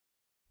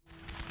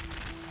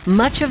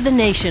Much of the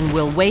nation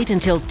will wait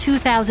until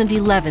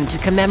 2011 to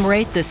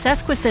commemorate the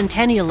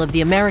sesquicentennial of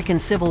the American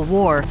Civil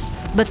War,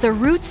 but the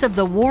roots of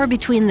the war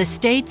between the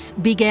states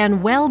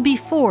began well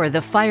before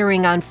the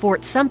firing on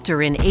Fort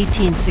Sumter in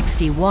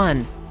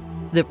 1861.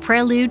 The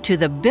prelude to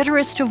the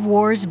bitterest of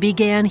wars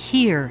began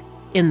here,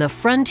 in the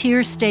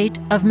frontier state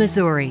of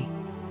Missouri.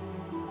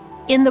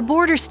 In the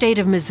border state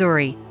of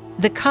Missouri,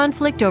 the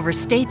conflict over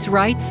states'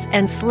 rights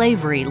and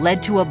slavery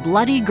led to a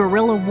bloody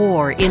guerrilla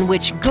war in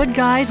which good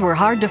guys were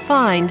hard to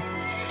find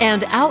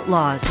and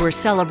outlaws were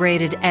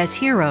celebrated as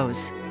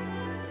heroes.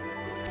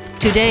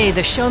 Today,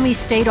 the Show Me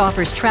State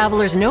offers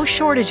travelers no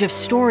shortage of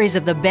stories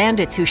of the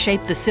bandits who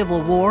shaped the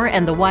Civil War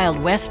and the Wild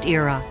West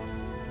era.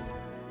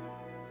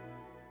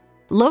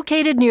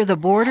 Located near the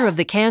border of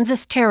the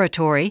Kansas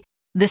Territory,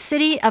 the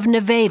city of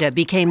Nevada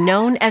became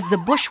known as the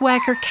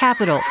Bushwhacker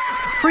capital,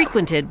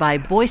 frequented by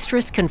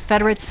boisterous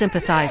Confederate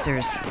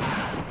sympathizers.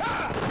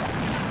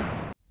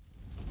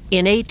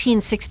 In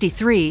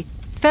 1863,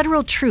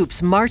 federal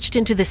troops marched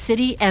into the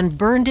city and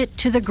burned it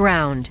to the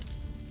ground.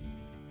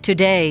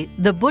 Today,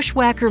 the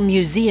Bushwhacker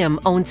Museum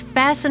owns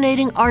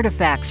fascinating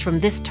artifacts from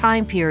this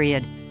time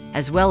period,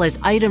 as well as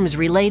items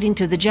relating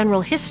to the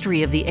general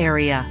history of the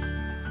area.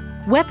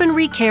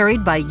 Weaponry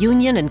carried by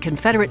Union and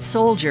Confederate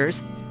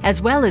soldiers,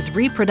 as well as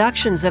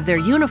reproductions of their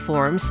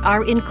uniforms,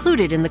 are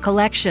included in the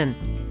collection.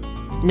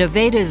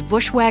 Nevada's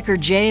Bushwhacker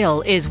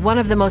Jail is one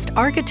of the most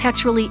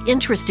architecturally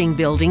interesting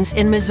buildings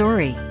in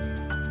Missouri.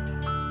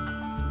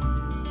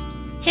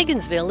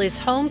 Higginsville is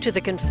home to the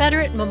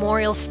Confederate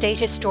Memorial State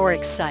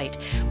Historic Site,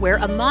 where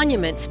a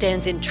monument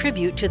stands in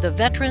tribute to the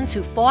veterans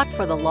who fought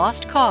for the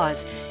lost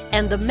cause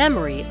and the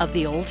memory of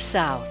the Old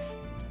South.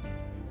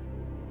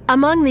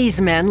 Among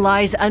these men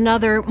lies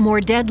another,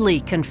 more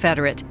deadly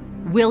Confederate,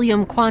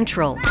 William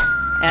Quantrill.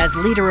 As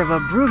leader of a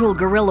brutal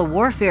guerrilla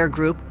warfare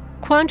group,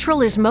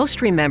 Quantrill is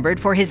most remembered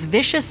for his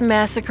vicious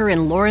massacre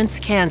in Lawrence,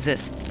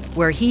 Kansas,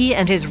 where he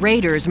and his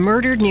raiders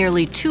murdered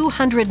nearly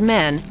 200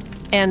 men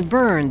and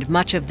burned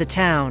much of the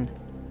town.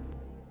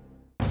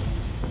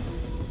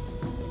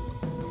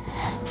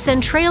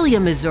 Centralia,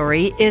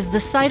 Missouri is the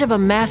site of a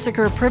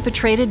massacre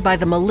perpetrated by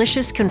the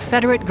malicious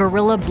Confederate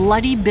guerrilla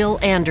Bloody Bill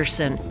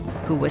Anderson,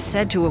 who was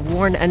said to have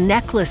worn a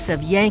necklace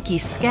of Yankee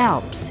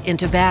scalps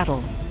into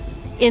battle.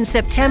 In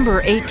September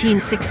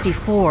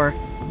 1864,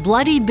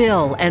 Bloody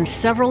Bill and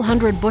several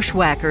hundred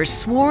bushwhackers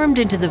swarmed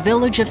into the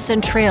village of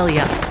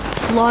Centralia,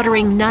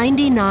 slaughtering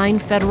 99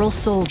 federal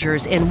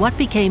soldiers in what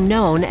became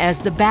known as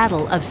the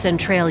Battle of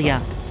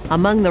Centralia.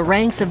 Among the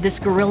ranks of this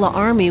guerrilla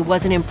army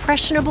was an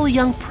impressionable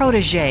young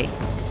protege,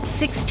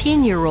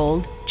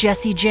 16-year-old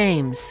Jesse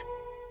James.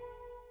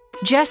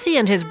 Jesse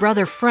and his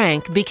brother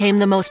Frank became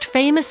the most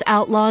famous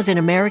outlaws in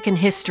American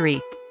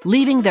history,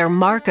 leaving their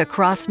mark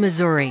across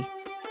Missouri.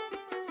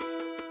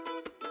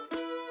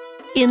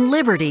 In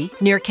Liberty,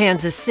 near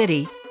Kansas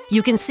City,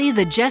 you can see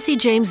the Jesse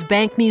James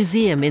Bank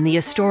Museum in the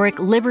historic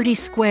Liberty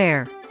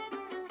Square.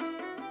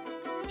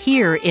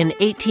 Here in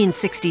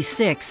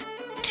 1866,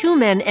 two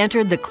men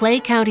entered the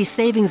Clay County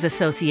Savings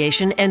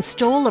Association and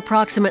stole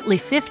approximately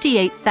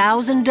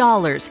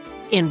 $58,000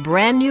 in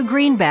brand new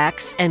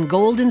greenbacks and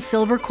gold and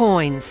silver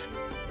coins.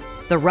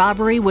 The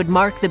robbery would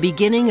mark the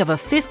beginning of a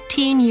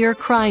 15-year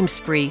crime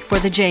spree for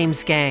the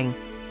James Gang.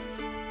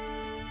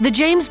 The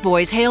James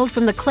boys hailed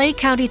from the Clay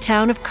County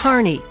town of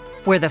Kearney,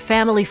 where the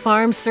family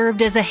farm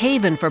served as a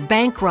haven for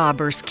bank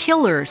robbers,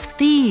 killers,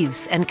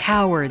 thieves, and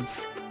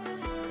cowards.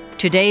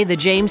 Today, the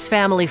James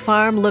family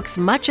farm looks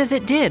much as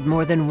it did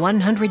more than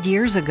 100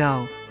 years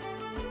ago.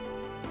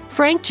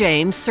 Frank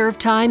James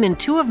served time in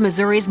two of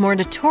Missouri's more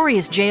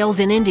notorious jails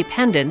in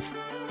Independence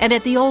and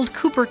at the old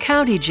Cooper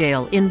County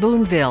Jail in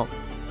Boonville.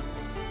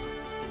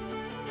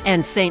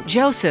 And St.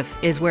 Joseph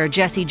is where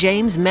Jesse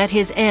James met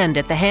his end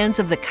at the hands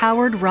of the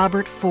coward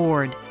Robert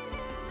Ford.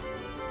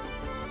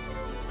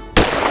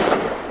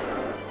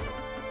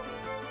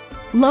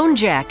 Lone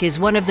Jack is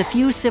one of the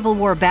few Civil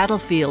War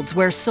battlefields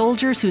where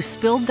soldiers who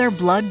spilled their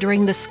blood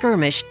during the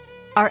skirmish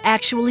are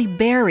actually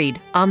buried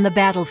on the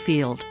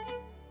battlefield.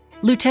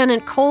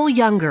 Lieutenant Cole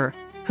Younger,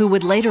 who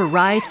would later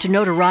rise to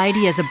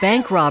notoriety as a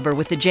bank robber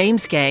with the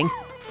James Gang,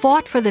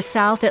 fought for the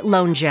South at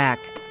Lone Jack.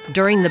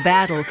 During the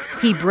battle,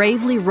 he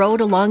bravely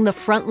rode along the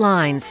front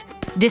lines,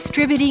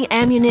 distributing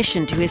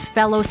ammunition to his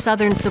fellow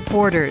Southern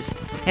supporters,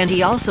 and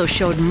he also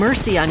showed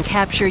mercy on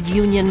captured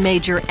Union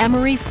Major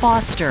Emory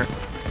Foster,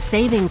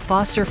 saving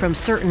Foster from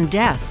certain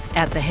death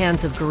at the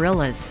hands of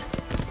guerrillas.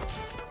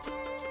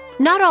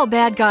 Not all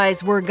bad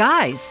guys were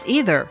guys,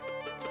 either.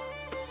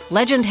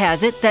 Legend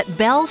has it that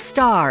Belle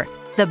Starr,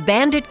 the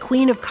bandit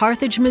queen of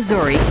Carthage,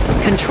 Missouri,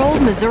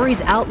 controlled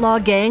Missouri's outlaw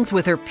gangs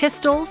with her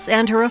pistols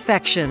and her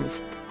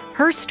affections.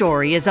 Her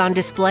story is on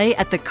display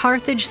at the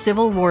Carthage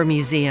Civil War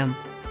Museum.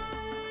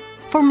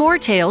 For more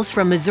tales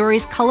from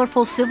Missouri's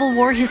colorful Civil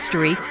War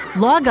history,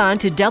 log on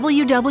to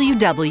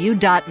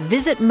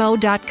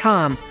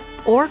www.visitmo.com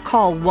or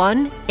call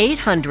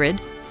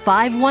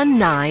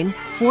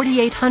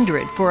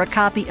 1-800-519-4800 for a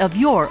copy of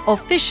your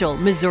official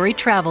Missouri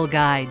travel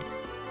guide.